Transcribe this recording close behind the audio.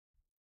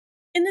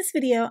In this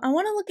video, I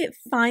want to look at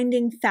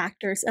finding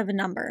factors of a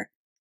number.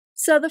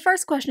 So the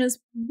first question is,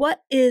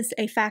 what is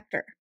a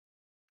factor?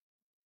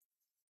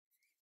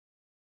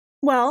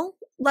 Well,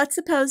 let's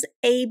suppose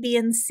A, B,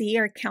 and C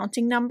are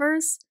counting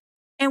numbers,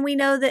 and we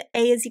know that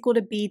A is equal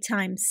to B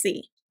times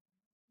C.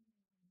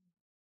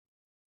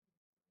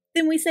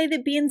 Then we say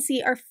that B and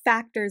C are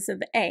factors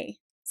of A.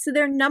 So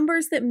they're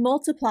numbers that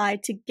multiply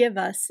to give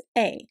us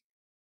A.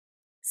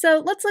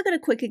 So let's look at a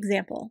quick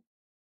example.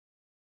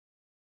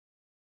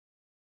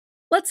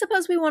 Let's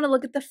suppose we want to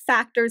look at the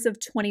factors of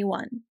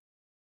 21.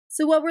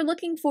 So what we're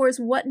looking for is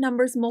what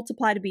numbers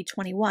multiply to be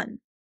 21.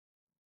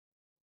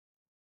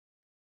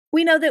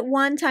 We know that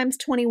 1 times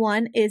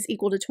 21 is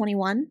equal to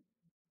 21.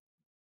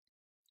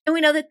 And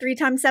we know that 3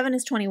 times 7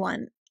 is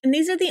 21. And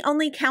these are the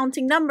only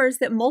counting numbers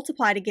that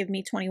multiply to give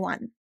me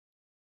 21.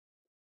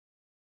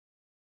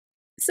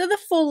 So the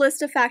full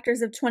list of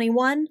factors of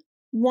 21,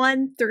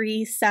 1,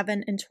 3,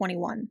 7, and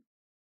 21.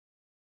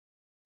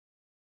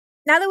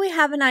 Now that we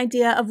have an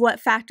idea of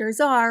what factors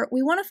are,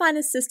 we want to find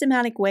a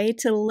systematic way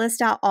to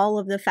list out all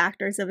of the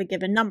factors of a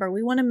given number.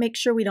 We want to make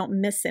sure we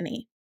don't miss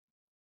any.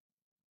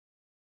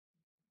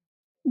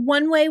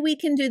 One way we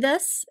can do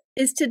this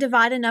is to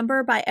divide a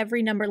number by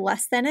every number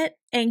less than it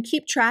and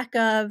keep track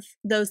of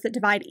those that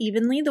divide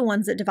evenly, the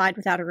ones that divide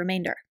without a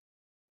remainder.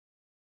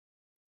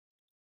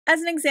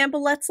 As an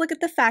example, let's look at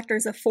the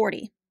factors of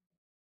 40.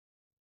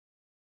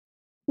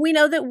 We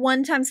know that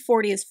 1 times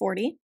 40 is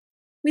 40.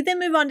 We then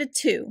move on to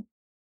 2.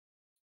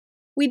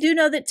 We do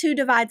know that 2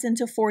 divides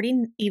into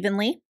 40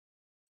 evenly.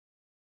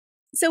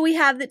 So we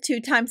have that 2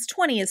 times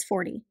 20 is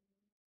 40.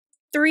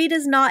 3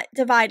 does not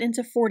divide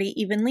into 40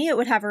 evenly, it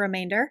would have a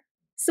remainder.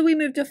 So we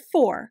move to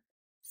 4.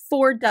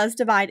 4 does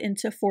divide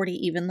into 40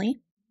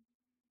 evenly.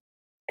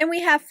 And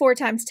we have 4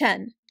 times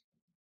 10.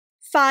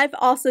 5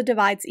 also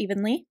divides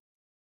evenly.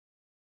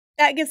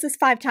 That gives us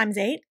 5 times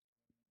 8.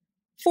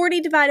 40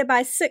 divided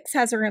by 6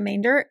 has a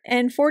remainder,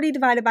 and 40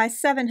 divided by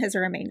 7 has a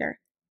remainder.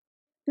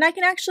 And I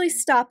can actually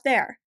stop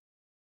there,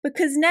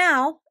 because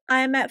now I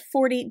am at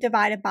 40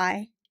 divided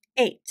by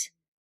 8.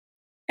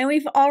 And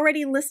we've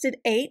already listed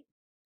 8,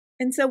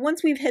 and so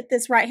once we've hit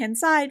this right-hand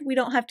side, we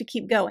don't have to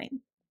keep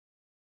going.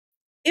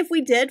 If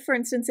we did, for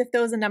instance, if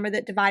there was a number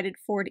that divided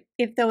 40,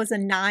 if there was a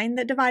 9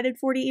 that divided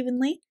 40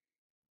 evenly,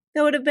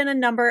 there would have been a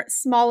number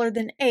smaller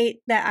than 8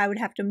 that I would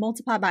have to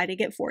multiply by to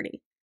get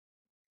 40.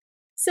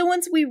 So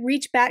once we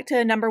reach back to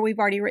a number we've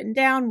already written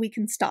down, we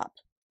can stop.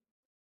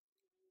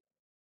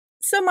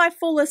 So my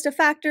full list of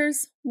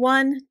factors,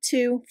 1,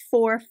 2,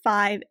 4,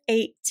 5,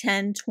 8,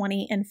 10,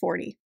 20, and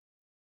 40.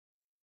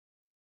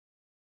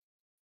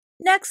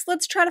 Next,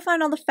 let's try to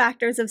find all the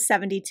factors of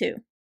 72.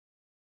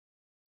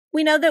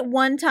 We know that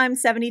 1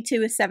 times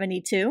 72 is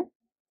 72.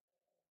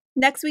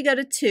 Next we go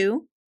to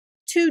 2.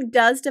 2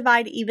 does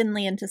divide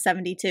evenly into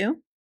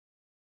 72.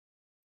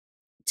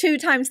 2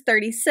 times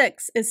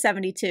 36 is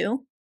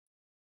 72.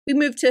 We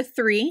move to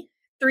 3.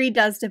 3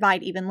 does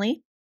divide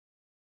evenly.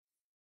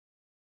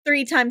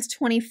 3 times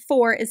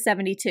 24 is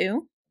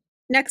 72.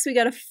 Next we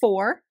go to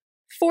 4.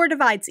 4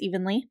 divides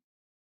evenly.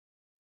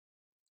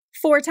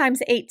 4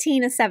 times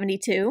 18 is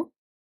 72.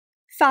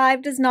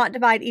 5 does not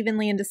divide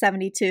evenly into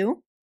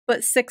 72,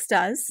 but 6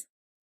 does.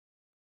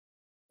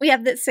 We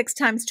have that 6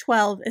 times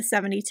 12 is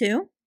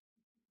 72.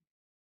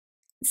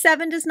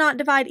 7 does not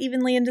divide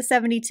evenly into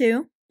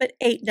 72, but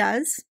 8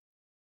 does.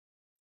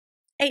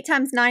 8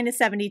 times 9 is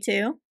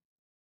 72.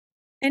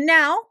 And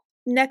now,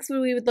 next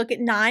we would look at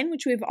 9,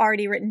 which we've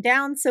already written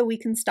down, so we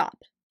can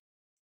stop.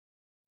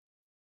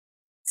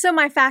 So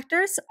my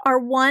factors are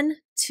 1,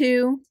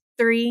 2,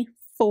 3,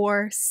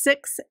 4,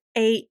 6,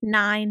 8,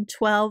 9,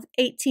 12,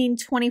 18,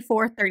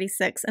 24,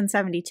 36, and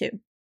 72.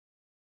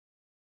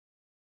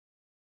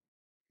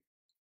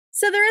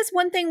 So there is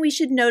one thing we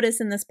should notice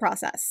in this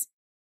process.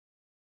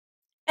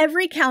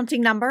 Every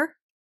counting number,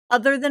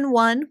 other than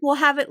 1, will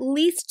have at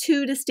least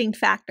 2 distinct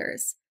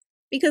factors,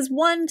 because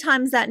 1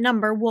 times that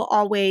number will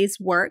always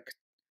work.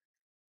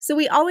 So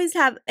we always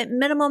have at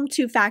minimum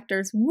 2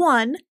 factors,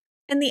 1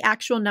 and the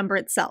actual number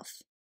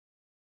itself.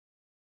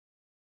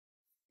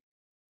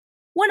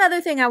 One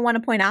other thing I want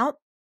to point out,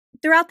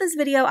 throughout this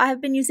video I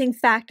have been using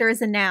factor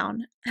as a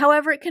noun.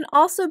 However, it can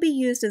also be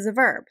used as a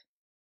verb.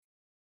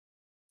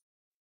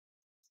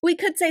 We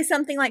could say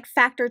something like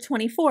factor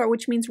 24,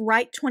 which means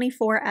write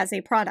 24 as a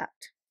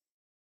product.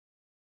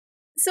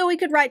 So we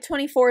could write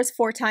 24 as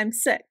 4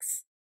 times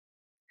 6.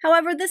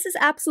 However, this is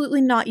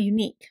absolutely not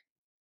unique.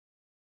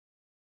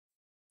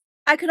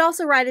 I could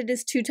also write it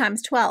as 2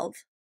 times 12,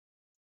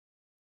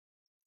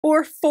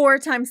 or 4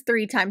 times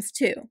 3 times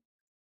 2.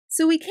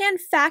 So we can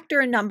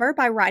factor a number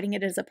by writing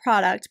it as a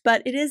product,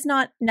 but it is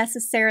not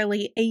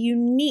necessarily a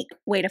unique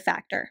way to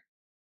factor.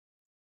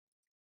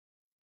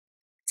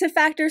 To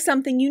factor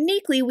something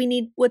uniquely, we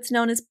need what's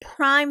known as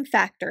prime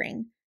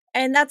factoring,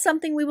 and that's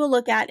something we will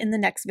look at in the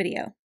next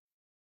video.